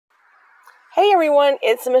Hey everyone,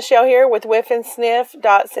 it's Michelle here with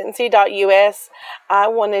whiffandSniff.Scentsy.us. I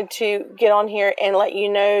wanted to get on here and let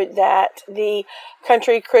you know that the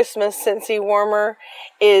Country Christmas Scentsy Warmer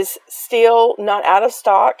is still not out of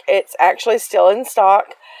stock. It's actually still in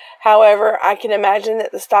stock. However, I can imagine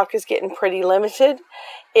that the stock is getting pretty limited.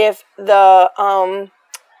 If the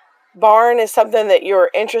barn is something that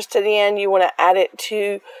you're interested in, you want to add it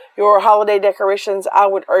to your holiday decorations, I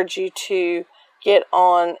would urge you to get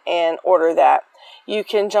on and order that. You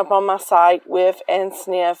can jump on my site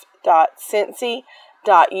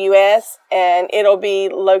whiffandSniff.Scentsy.us and it'll be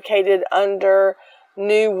located under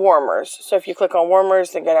new warmers. So if you click on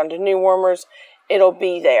warmers and go down to new warmers, it'll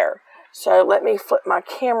be there. So let me flip my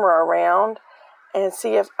camera around and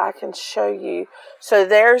see if I can show you. So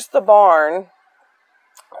there's the barn.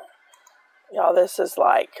 Y'all, this is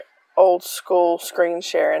like old school screen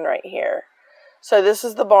sharing right here. So this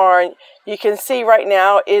is the barn. You can see right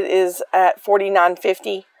now it is at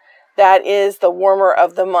 $49.50. That is the warmer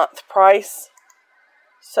of the month price.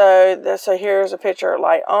 So here's a picture of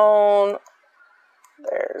light on.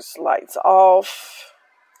 There's lights off.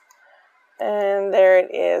 And there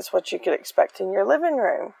it is, what you could expect in your living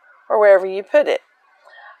room or wherever you put it.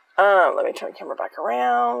 Let me turn the camera back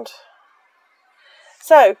around.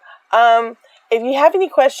 So, if you have any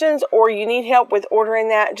questions or you need help with ordering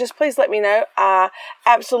that, just please let me know. I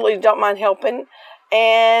absolutely don't mind helping.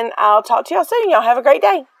 And I'll talk to y'all soon. Y'all have a great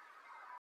day.